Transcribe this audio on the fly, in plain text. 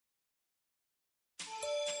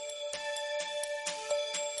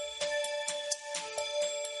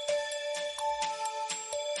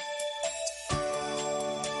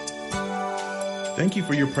Thank you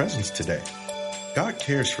for your presence today. God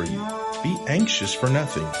cares for you. Be anxious for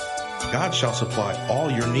nothing. God shall supply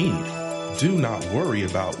all your need. Do not worry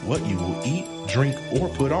about what you will eat, drink, or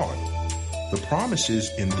put on. The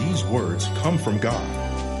promises in these words come from God.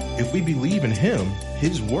 If we believe in Him,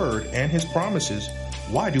 His word, and His promises,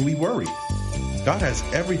 why do we worry? God has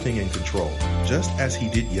everything in control, just as He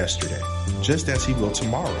did yesterday, just as He will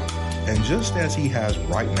tomorrow, and just as He has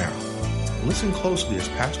right now. Listen closely as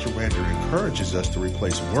Pastor Rander encourages us to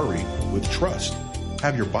replace worry with trust.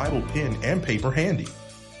 Have your Bible, pen, and paper handy.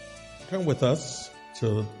 Turn with us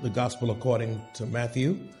to the Gospel according to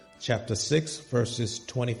Matthew, chapter 6, verses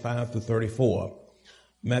 25 through 34.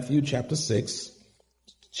 Matthew chapter 6,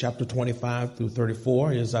 chapter 25 through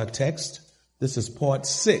 34 is our text. This is part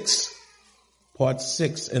 6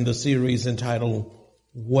 in the series entitled,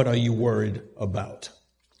 What Are You Worried About?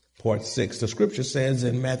 Part 6. The scripture says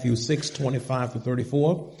in Matthew 6, 25 to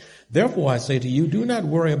 34, Therefore I say to you, do not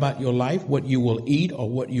worry about your life, what you will eat or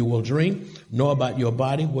what you will drink, nor about your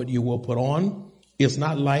body, what you will put on. Is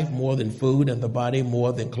not life more than food, and the body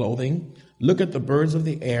more than clothing? Look at the birds of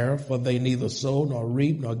the air, for they neither sow nor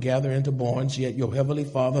reap nor gather into barns, yet your heavenly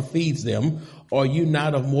Father feeds them. Are you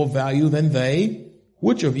not of more value than they?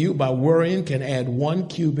 Which of you by worrying can add 1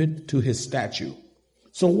 cubit to his stature?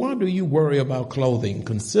 So why do you worry about clothing?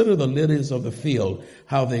 Consider the lilies of the field,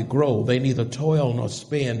 how they grow. They neither toil nor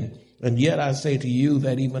spin. And yet I say to you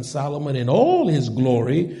that even Solomon in all his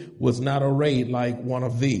glory was not arrayed like one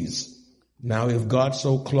of these. Now if God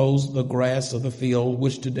so clothes the grass of the field,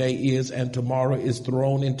 which today is and tomorrow is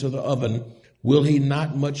thrown into the oven, will he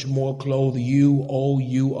not much more clothe you, O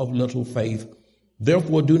you of little faith?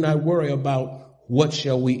 Therefore do not worry about what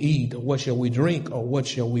shall we eat, or what shall we drink, or what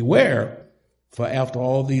shall we wear? For after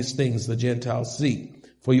all these things the Gentiles seek.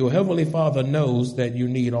 For your heavenly Father knows that you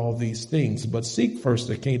need all these things. But seek first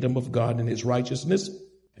the kingdom of God and his righteousness,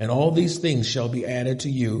 and all these things shall be added to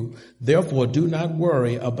you. Therefore do not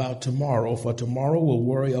worry about tomorrow, for tomorrow will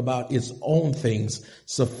worry about its own things.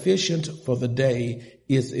 Sufficient for the day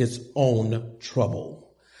is its own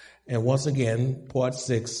trouble. And once again, part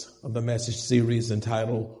 6 of the message series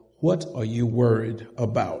entitled, What Are You Worried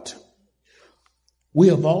About? We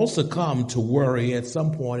have all succumbed to worry at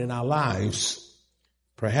some point in our lives.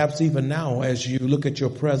 Perhaps even now, as you look at your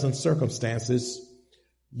present circumstances,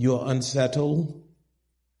 you're unsettled.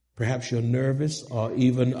 Perhaps you're nervous or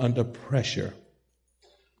even under pressure.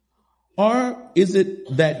 Or is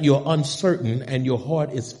it that you're uncertain and your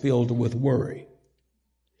heart is filled with worry?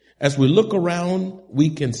 As we look around,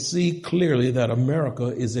 we can see clearly that America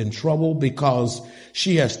is in trouble because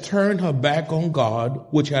she has turned her back on God,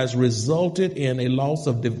 which has resulted in a loss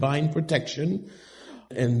of divine protection.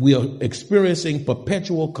 And we are experiencing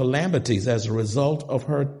perpetual calamities as a result of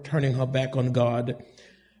her turning her back on God.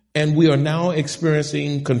 And we are now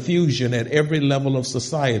experiencing confusion at every level of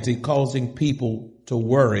society, causing people to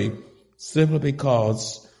worry simply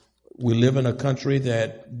because we live in a country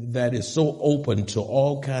that is so open to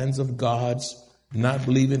all kinds of gods, not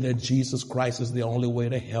believing that Jesus Christ is the only way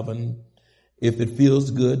to heaven. If it feels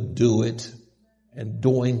good, do it, and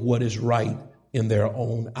doing what is right in their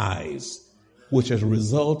own eyes, which has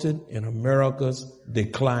resulted in America's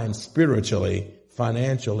decline spiritually,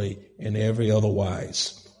 financially, and every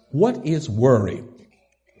otherwise. What is worry?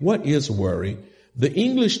 What is worry? The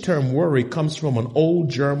English term worry comes from an old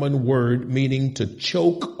German word meaning to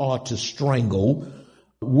choke or to strangle.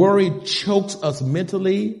 Worry chokes us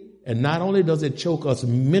mentally, and not only does it choke us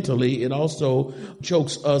mentally, it also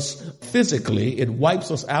chokes us physically. It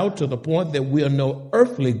wipes us out to the point that we are no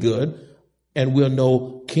earthly good and we are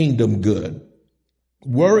no kingdom good.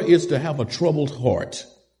 Worry is to have a troubled heart,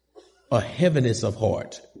 a heaviness of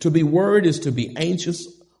heart. To be worried is to be anxious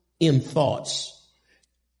in thoughts.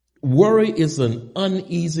 Worry is an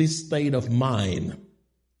uneasy state of mind.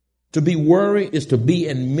 To be worried is to be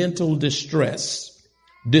in mental distress,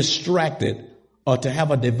 distracted, or to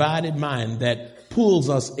have a divided mind that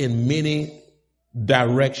pulls us in many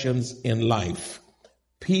directions in life.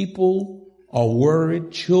 People are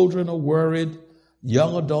worried. Children are worried.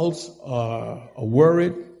 Young adults are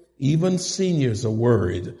worried. Even seniors are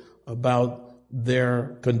worried about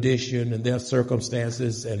their condition and their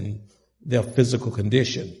circumstances and their physical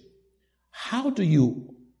condition. How do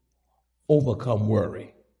you overcome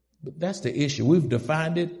worry? That's the issue. We've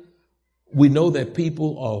defined it. We know that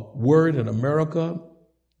people are worried in America.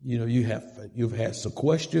 You know, you've had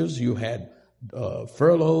sequesters, you've had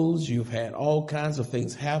furloughs, you've had all kinds of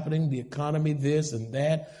things happening, the economy, this and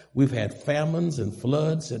that. We've had famines and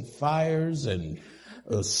floods and fires and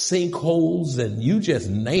sinkholes, and you just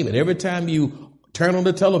name it. Every time you turn on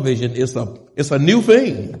the television, it's a new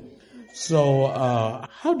thing. So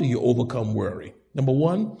how do you overcome worry? Number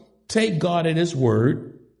one, take God at his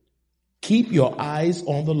word. Keep your eyes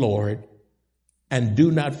on the Lord and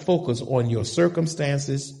do not focus on your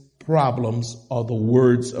circumstances, problems, or the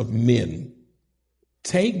words of men.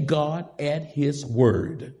 Take God at his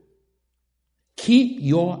word. Keep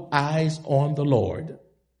your eyes on the Lord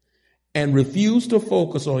and refuse to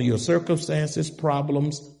focus on your circumstances,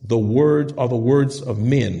 problems, the words, or the words of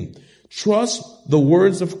men. Trust the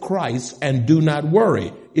words of Christ and do not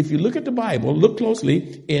worry. If you look at the Bible, look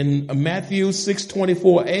closely in Matthew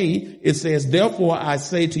 6:24a, it says, therefore I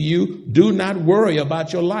say to you, do not worry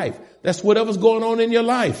about your life. That's whatever's going on in your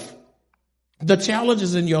life. The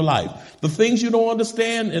challenges in your life, the things you don't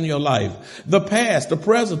understand in your life, the past, the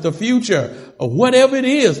present, the future, whatever it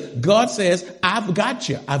is, God says, I've got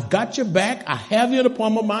you. I've got your back. I have you in the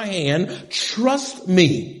palm of my hand. Trust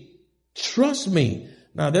me. Trust me.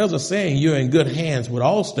 Now, there's a saying, you're in good hands with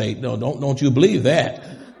Allstate. No, don't you believe that.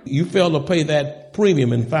 You fail to pay that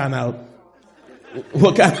premium and find out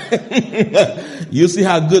what kind. You see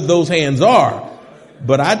how good those hands are.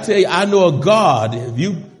 But I tell you, I know a God, if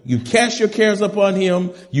you cast your cares upon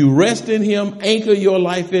him, you rest in him, anchor your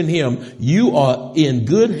life in him, you are in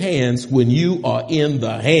good hands when you are in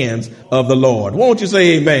the hands of the Lord. Won't you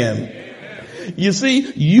say amen? You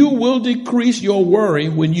see, you will decrease your worry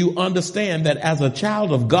when you understand that as a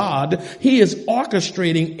child of God, he is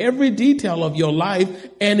orchestrating every detail of your life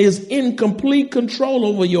and is in complete control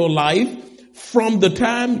over your life from the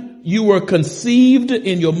time you were conceived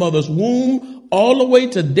in your mother's womb all the way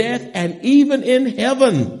to death and even in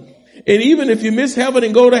heaven. And even if you miss heaven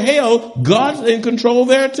and go to hell, God's in control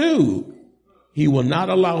there too. He will not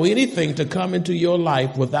allow anything to come into your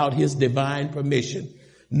life without his divine permission.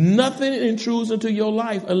 Nothing intrudes into your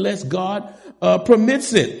life unless God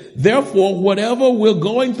permits it. Therefore, whatever we're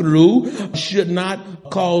going through should not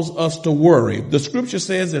cause us to worry. The scripture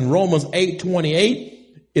says in Romans 8:28,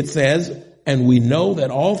 it says, and we know that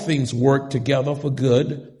all things work together for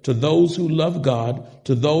good to those who love God,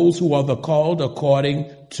 to those who are the called according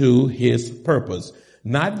to his purpose.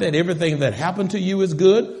 Not that everything that happened to you is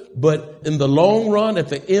good, but in the long run, at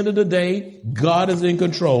the end of the day, God is in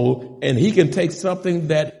control and he can take something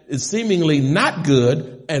that is seemingly not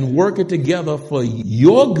good and work it together for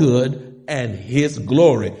your good and his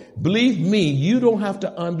glory. Believe me, you don't have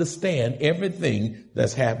to understand everything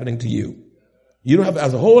that's happening to you. You don't have,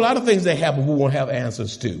 there's a whole lot of things that happen we won't have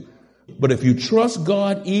answers to. But if you trust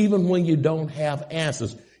God, even when you don't have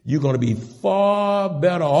answers, you're going to be far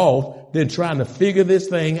better off than trying to figure this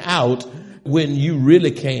thing out when you really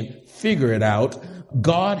can't figure it out.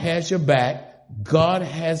 God has your back. God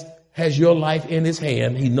has your life in his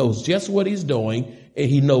hand. He knows just what he's doing, and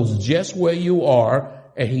he knows just where you are,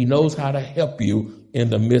 and he knows how to help you in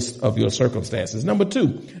the midst of your circumstances. Number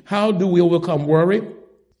two, how do we overcome worry?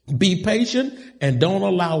 Be patient and don't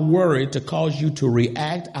allow worry to cause you to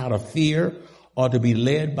react out of fear or to be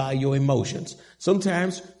led by your emotions.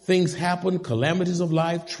 Sometimes things happen, calamities of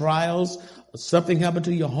life, trials, something happened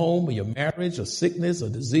to your home or your marriage or sickness or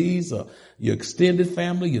disease or your extended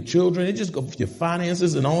family, your children, it just goes your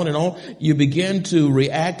finances and on and on. You begin to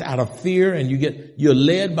react out of fear and you're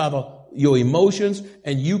led by your emotions,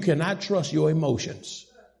 and you cannot trust your emotions.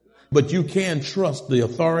 But you can trust the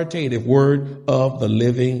authoritative word of the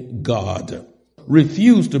living God.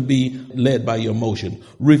 Refuse to be led by your emotion.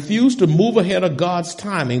 Refuse to move ahead of God's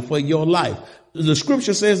timing for your life. The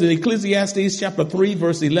scripture says in Ecclesiastes chapter 3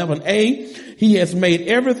 verse 11a, he has made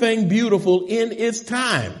everything beautiful in its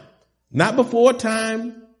time. Not before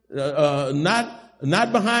time,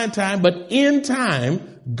 not behind time, but in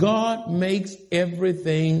time, God makes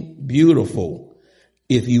everything beautiful.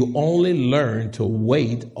 If you only learn to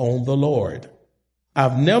wait on the Lord.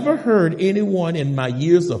 I've never heard anyone in my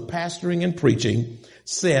years of pastoring and preaching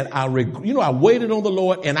said, I waited on the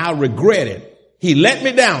Lord and I regret it. He let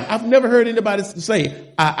me down. I've never heard anybody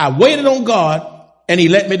say, I waited on God and he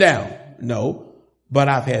let me down. No, but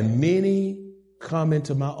I've had many come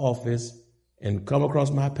into my office and come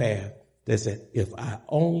across my path that said, if I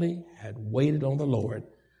only had waited on the Lord,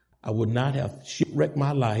 I would not have shipwrecked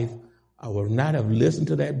my life. I would not have listened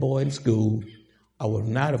to that boy in school. I would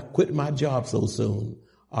not have quit my job so soon.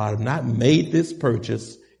 I would not made this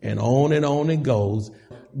purchase, and on it goes.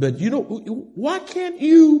 But why can't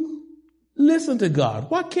you listen to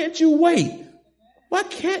God? Why can't you wait? Why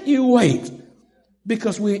can't you wait?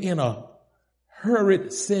 Because we're in a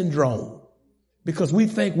hurried syndrome. Because we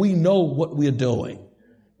think we know what we're doing.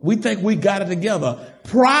 We think we got it together.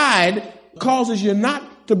 Pride causes you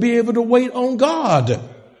not to be able to wait on God.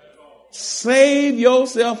 Save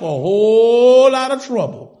yourself a whole lot of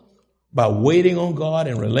trouble by waiting on God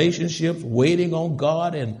in relationships, waiting on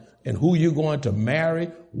God and who you're going to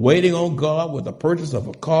marry, waiting on God with the purchase of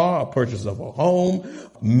a car, a purchase of a home,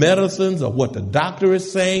 medicines, or what the doctor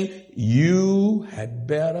is saying. You had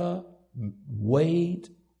better wait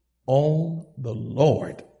on the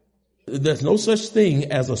Lord. There's no such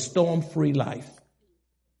thing as a storm-free life.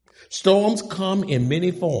 Storms come in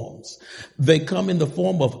many forms. They come in the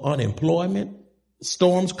form of unemployment.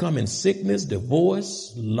 Storms come in sickness,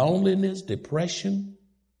 divorce, loneliness, depression.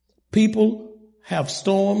 People have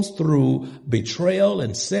storms through betrayal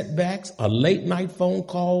and setbacks, a late night phone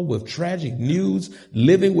call with tragic news,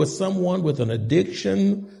 living with someone with an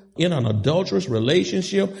addiction, in an adulterous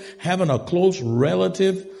relationship, having a close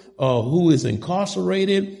relative who is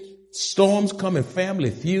incarcerated. Storms come in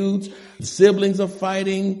family feuds. Siblings are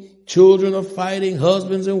fighting. Children are fighting,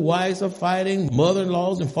 husbands and wives are fighting,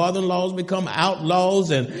 mother-in-laws and father-in-laws become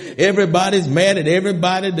outlaws, and everybody's mad at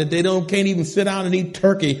everybody that they can't even sit down and eat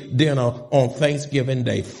turkey dinner on Thanksgiving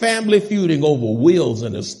Day. Family feuding over wills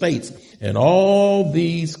and estates and all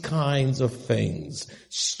these kinds of things.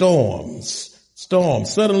 Storms,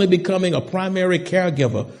 suddenly becoming a primary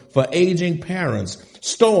caregiver for aging parents.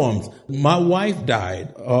 Storms. My wife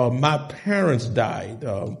died. My parents died.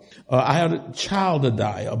 I had a child to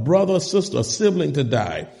die, a brother, a sister, a sibling to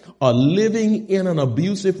die. Living in an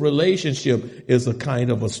abusive relationship is a kind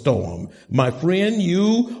of a storm. My friend,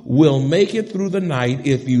 you will make it through the night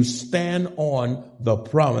if you stand on the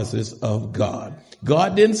promises of God.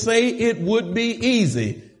 God didn't say it would be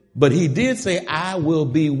easy, but he did say, I will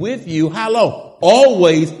be with you. How long?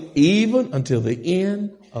 Always, even until the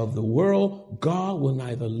end of the world. God will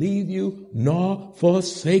neither leave you nor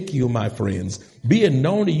forsake you, my friends. Be it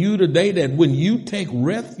known to you today that when you take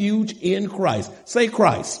refuge in Christ, say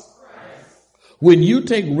Christ. When you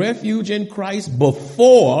take refuge in Christ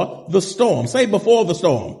before the storm, say before the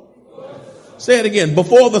storm. Say it again,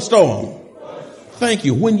 before the storm. Thank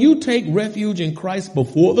you. When you take refuge in Christ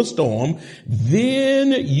before the storm,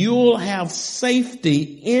 then you'll have safety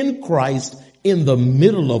in Christ in the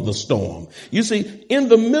middle of the storm. You see, in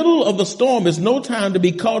the middle of the storm is no time to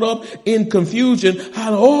be caught up in confusion.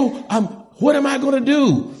 What am I going to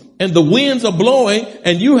do? And the winds are blowing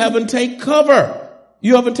and you haven't taken cover.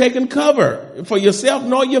 You haven't taken cover for yourself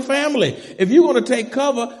nor your family. If you're going to take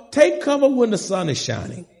cover when the sun is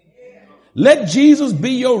shining. Let Jesus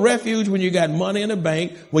be your refuge when you got money in the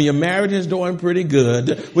bank, when your marriage is doing pretty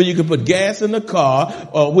good, when you can put gas in the car,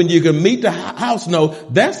 or when you can meet the house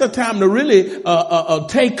note. That's the time to really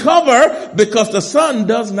take cover, because the sun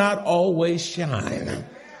does not always shine.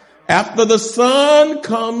 After the sun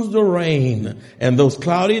comes the rain and those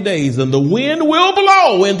cloudy days, and the wind will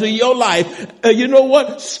blow into your life. You know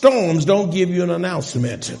what? Storms don't give you an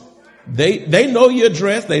announcement. They know your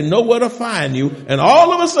address. They know where to find you. And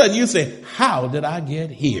all of a sudden you say, how did I get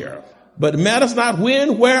here? But it matters not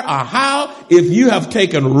when, where, or how. If you have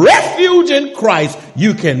taken refuge in Christ,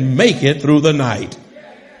 you can make it through the night.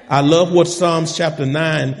 I love what Psalms chapter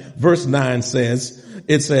 9, verse 9 says.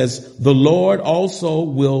 It says, the Lord also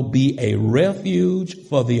will be a refuge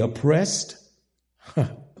for the oppressed,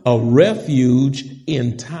 a refuge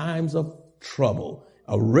in times of trouble,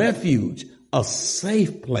 a refuge, a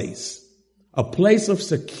safe place, a place of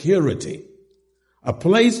security, a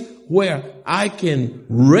place where I can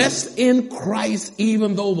rest in Christ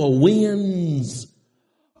even though the winds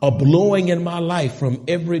are blowing in my life from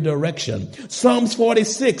every direction. Psalms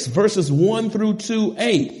 46 verses 1 through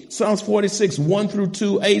 2a. Psalms 46, 1 through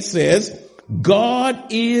 2a says, God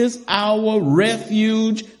is our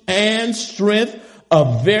refuge and strength,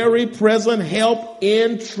 a very present help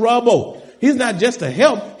in trouble. He's not just a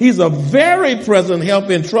help. He's a very present help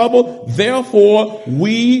in trouble. Therefore,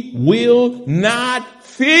 we will not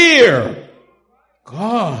fear.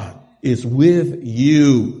 God is with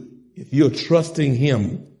you if you're trusting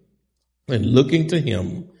him and looking to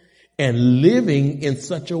him and living in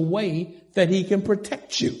such a way that he can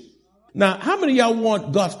protect you. Now, how many of y'all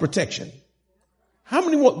want God's protection? How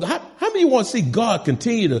many want to see God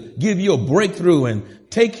continue to give you a breakthrough and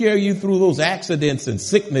take care of you through those accidents and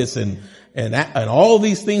sickness and all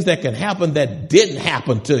these things that can happen that didn't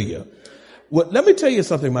happen to you? Well, let me tell you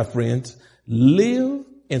something, my friends. Live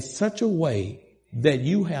in such a way that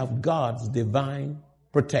you have God's divine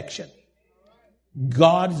protection,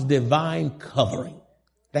 God's divine covering.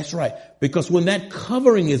 That's right. Because when that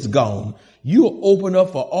covering is gone, you'll open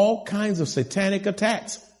up for all kinds of satanic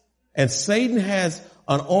attacks. And Satan has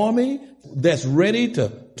an army that's ready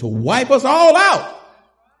to wipe us all out.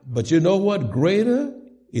 But you know what? Greater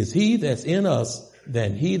is he that's in us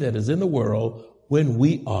than he that is in the world when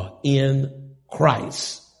we are in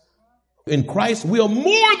Christ. In Christ, we are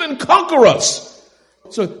more than conquerors.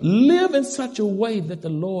 So live in such a way that the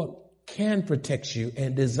Lord can protect you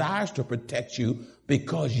and desires to protect you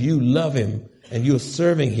because you love him and you're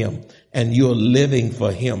serving him and you're living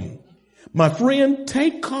for him. My friend,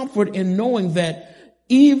 take comfort in knowing that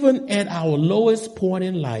even at our lowest point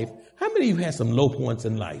in life, how many of you had some low points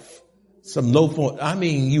in life? Some low point. I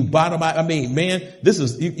mean, you bottom out. I mean, man, this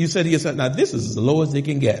is, you said to yourself, now this is as low as it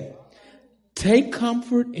can get. Take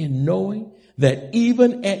comfort in knowing that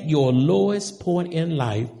even at your lowest point in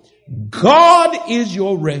life, God is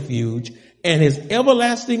your refuge and his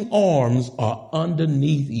everlasting arms are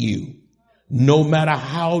underneath you. No matter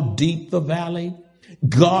how deep the valley,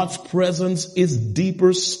 God's presence is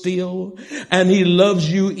deeper still, and he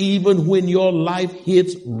loves you even when your life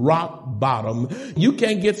hits rock bottom. You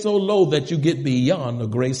can't get so low that you get beyond the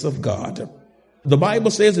grace of God. The Bible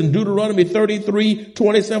says in Deuteronomy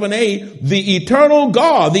 33:27a, the eternal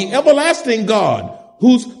God, the everlasting God,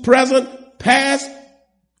 who's present, past,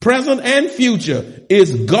 present, and future,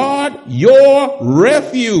 is God your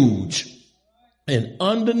refuge. And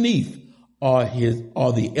underneath are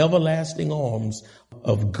the everlasting arms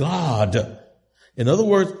of God. In other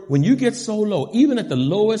words, when you get so low, even at the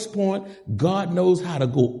lowest point, God knows how to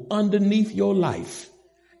go underneath your life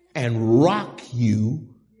and rock you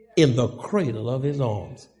in the cradle of his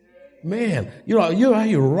arms. Man, you know how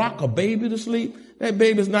you rock a baby to sleep? That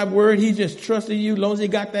baby's not worried. He just trusting you as long as he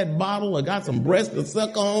got that bottle or got some breast to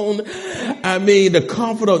suck on. I mean, the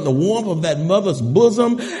comfort of the warmth of that mother's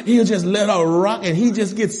bosom, he'll just let her rock and he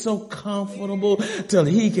just gets so comfortable till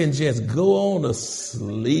he can just go on to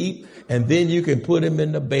sleep. And then you can put him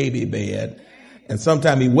in the baby bed. And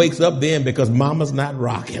sometimes he wakes up then because mama's not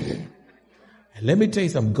rocking him. And let me tell you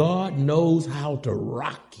something. God knows how to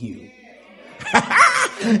rock you.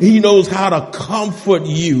 He knows how to comfort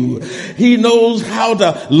you. He knows how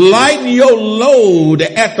to lighten your load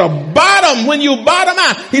at the bottom. When you bottom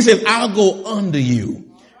out, he says, I'll go under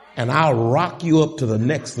you and I'll rock you up to the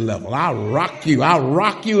next level. I'll rock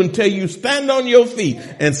you until you stand on your feet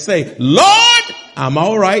and say, Lord, I'm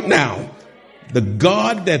all right now. The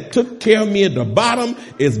God that took care of me at the bottom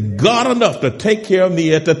is God enough to take care of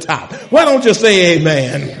me at the top. Why don't you say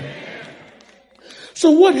amen?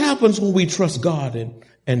 So what happens when we trust God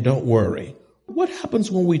and don't worry? What happens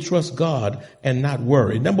when we trust God and not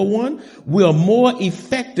worry? Number one, we are more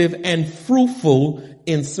effective and fruitful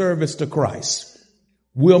in service to Christ.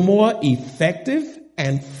 We are more effective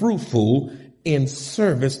and fruitful in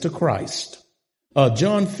service to Christ.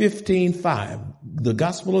 John 15:5, the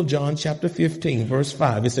Gospel of John, chapter 15, verse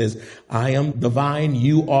 5, it says, I am the vine,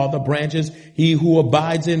 you are the branches. He who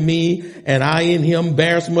abides in me and I in him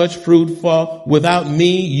bears much fruit, for without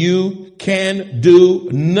me you can do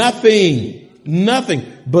nothing. Nothing.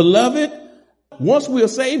 Beloved, once we are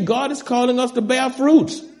saved, God is calling us to bear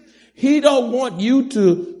fruits. He don't want you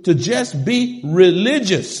to just be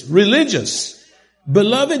religious.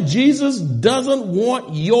 Beloved, Jesus doesn't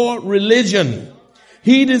want your religion.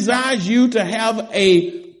 He desires you to have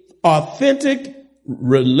a authentic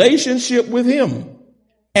relationship with him.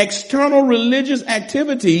 External religious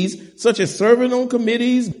activities such as serving on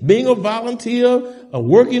committees, being a volunteer,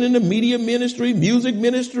 working in the media ministry, music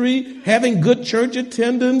ministry, having good church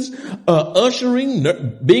attendance, ushering,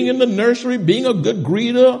 being in the nursery, being a good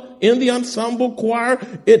greeter in the ensemble choir,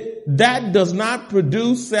 that does not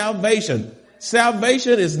produce salvation.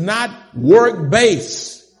 Salvation is not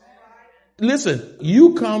work-based. Listen,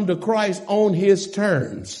 you come to Christ on his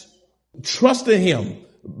terms, trusting him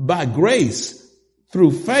by grace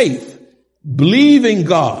through faith, believing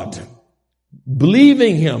God,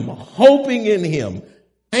 believing him, hoping in him,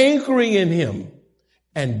 anchoring in him,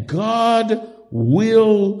 and God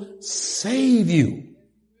will save you.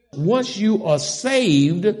 Once you are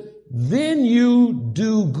saved, then you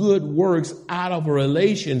do good works out of a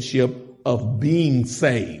relationship of being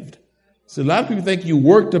saved. So a lot of people think you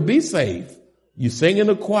work to be saved. You sing in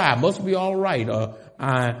the choir, must be all right. Or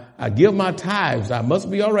I give my tithes, I must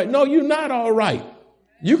be all right. No, you're not all right.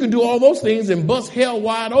 You can do all those things and bust hell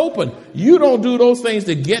wide open. You don't do those things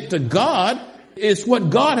to get to God. It's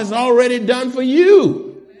what God has already done for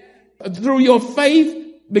you through your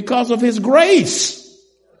faith because of his grace.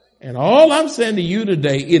 And all I'm saying to you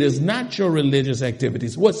today, it is not your religious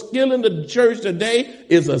activities. What's killing the church today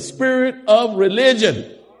is a spirit of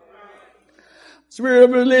religion. Spirit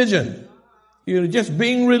of religion. You're just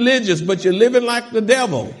being religious, but you're living like the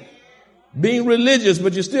devil. Being religious,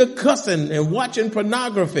 but you're still cussing and watching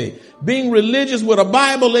pornography. Being religious with a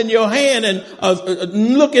Bible in your hand and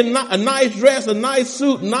looking a nice dress, a nice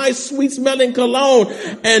suit, nice sweet smelling cologne,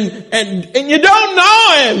 and you don't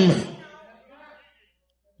know him.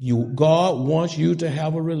 God wants you to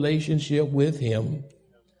have a relationship with him.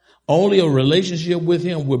 Only a relationship with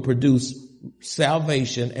him will produce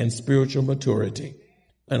salvation and spiritual maturity.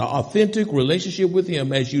 An authentic relationship with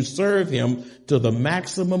him as you serve him to the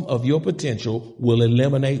maximum of your potential will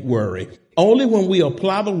eliminate worry. Only when we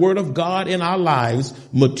apply the word of God in our lives,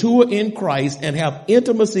 mature in Christ, and have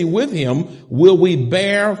intimacy with him will we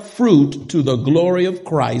bear fruit to the glory of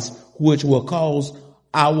Christ, which will cause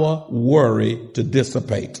our worry to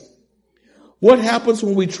dissipate. What happens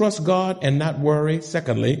when we trust God and not worry?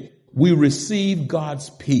 Secondly, we receive God's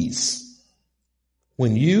peace.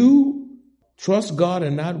 When you trust God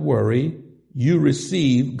and not worry, you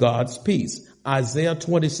receive God's peace. Isaiah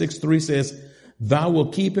 26:3 says, thou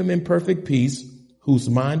wilt keep him in perfect peace, whose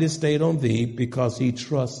mind is stayed on thee, because he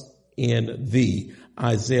trusts in thee.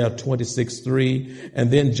 Isaiah 26:3. And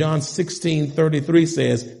then John 16:33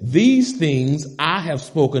 says, these things I have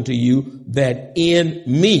spoken to you, that in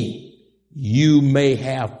me you may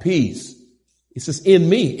have peace. It says, in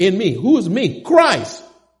me. Who is me? Christ.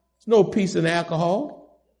 There's no peace in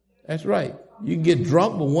alcohol. That's right. You can get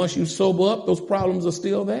drunk, but once you sober up, those problems are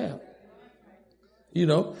still there. You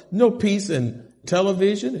know, no peace in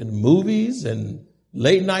television and movies and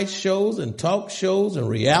late night shows and talk shows and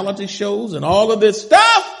reality shows and all of this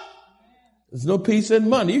stuff. There's no peace in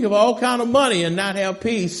money. You can have all kind of money and not have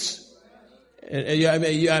peace.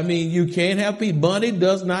 I mean, you can't have peace. Money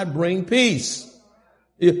does not bring peace.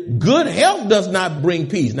 Good health does not bring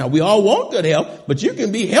peace. Now, we all want good health, but you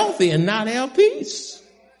can be healthy and not have peace.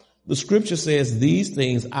 The scripture says, these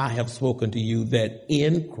things I have spoken to you, that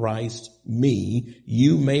in Christ me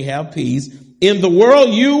you may have peace. In the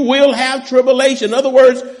world you will have tribulation. In other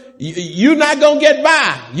words, you're not going to get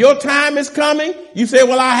by. Your time is coming. You say,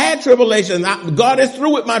 well, I had tribulation. God is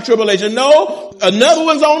through with my tribulation. No, another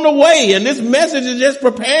one's on the way. And this message is just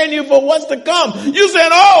preparing you for what's to come. You said,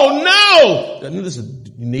 oh no.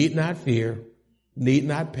 Listen, you need not fear, need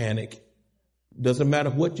not panic. Doesn't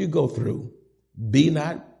matter what you go through. Be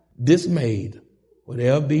not dismayed,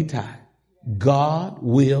 whatever betide. God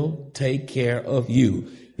will take care of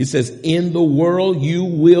you. He says, in the world you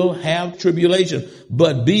will have tribulation,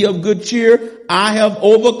 but be of good cheer. I have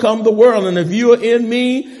overcome the world. And if you are in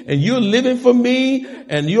me and you're living for me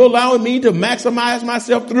and you're allowing me to maximize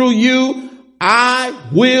myself through you, I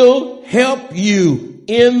will help you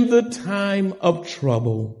in the time of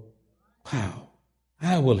trouble. Wow.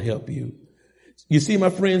 I will help you. You see, my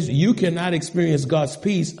friends, you cannot experience God's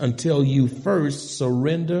peace until you first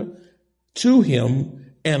surrender to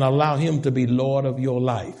him and allow him to be Lord of your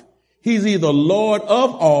life. He's either Lord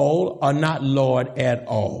of all or not Lord at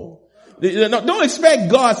all. Don't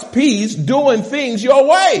expect God's peace doing things your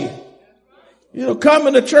way. You know,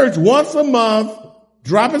 coming to church once a month,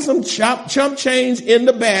 dropping some chump change in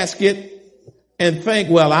the basket and think,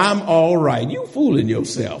 well, I'm all right. You fooling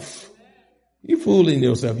yourself. You're fooling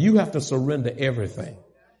yourself. You have to surrender everything.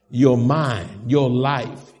 Your mind, your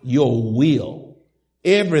life, your will,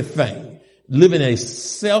 everything. Living a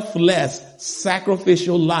selfless,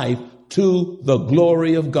 sacrificial life to the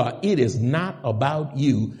glory of God. It is not about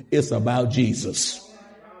you. It's about Jesus.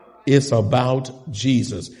 It's about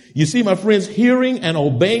Jesus. You see, my friends, hearing and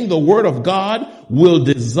obeying the word of God will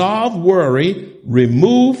dissolve worry,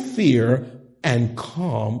 remove fear, and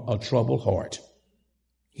calm a troubled heart.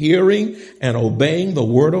 Hearing and obeying the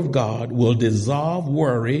word of God will dissolve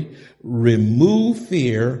worry, remove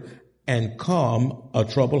fear, and calm a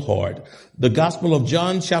troubled heart. The Gospel of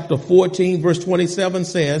John chapter 14 verse 27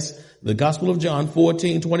 says, the Gospel of John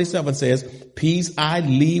 14:27 says, peace I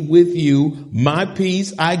leave with you, my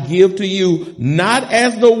peace I give to you, not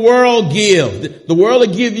as the world gives. The world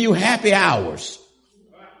will give you happy hours.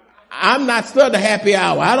 I'm not studying a happy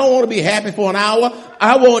hour. I don't want to be happy for an hour.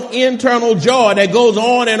 I want internal joy that goes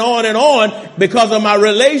on and on and on because of my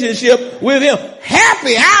relationship with him.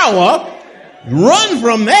 Happy hour? Run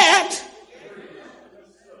from that.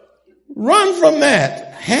 Run from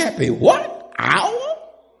that. Happy what? Hour?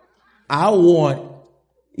 I want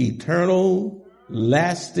eternal,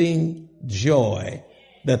 lasting joy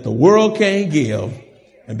that the world can't give.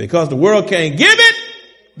 And because the world can't give it,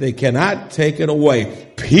 they cannot take it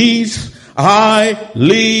away. Peace I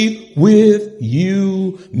leave with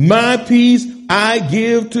you. My peace I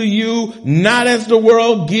give to you. Not as the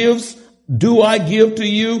world gives, do I give to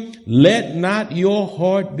you. Let not your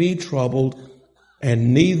heart be troubled,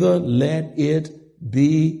 and neither let it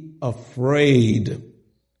be afraid.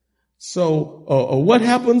 So what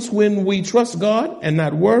happens when we trust God and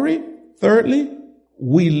not worry? Thirdly,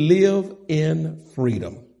 we live in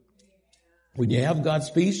freedom. When you have God's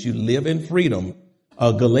peace, you live in freedom.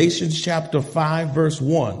 Galatians chapter 5 verse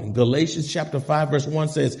 1. Galatians chapter 5 verse 1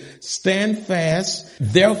 says, stand fast,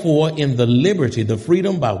 therefore, in the liberty, the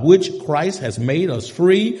freedom by which Christ has made us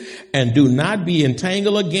free, and do not be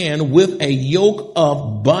entangled again with a yoke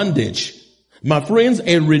of bondage. My friends,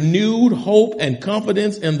 a renewed hope and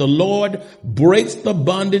confidence in the Lord breaks the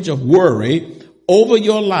bondage of worry over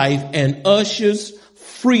your life and ushers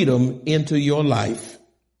freedom into your life.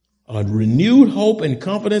 A renewed hope and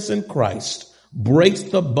confidence in Christ breaks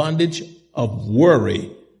the bondage of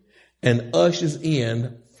worry and ushers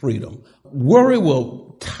in freedom. Worry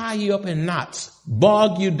will tie you up in knots,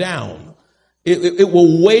 bog you down. It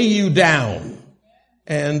will weigh you down.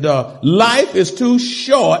 And life is too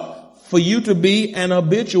short for you to be an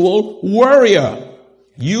habitual worrier.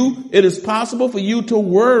 It is possible for you to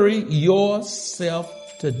worry yourself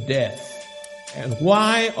to death. And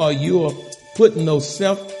why are you putting those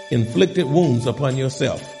self-inflicted wounds upon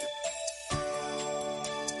yourself?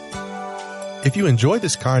 If you enjoy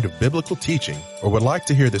this kind of biblical teaching or would like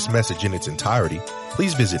to hear this message in its entirety,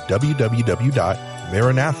 please visit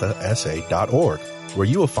www.maranathasa.org, where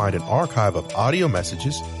you will find an archive of audio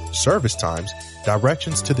messages, service times,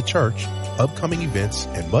 directions to the church, upcoming events,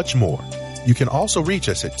 and much more. You can also reach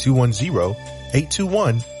us at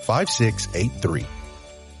 210-821-5683.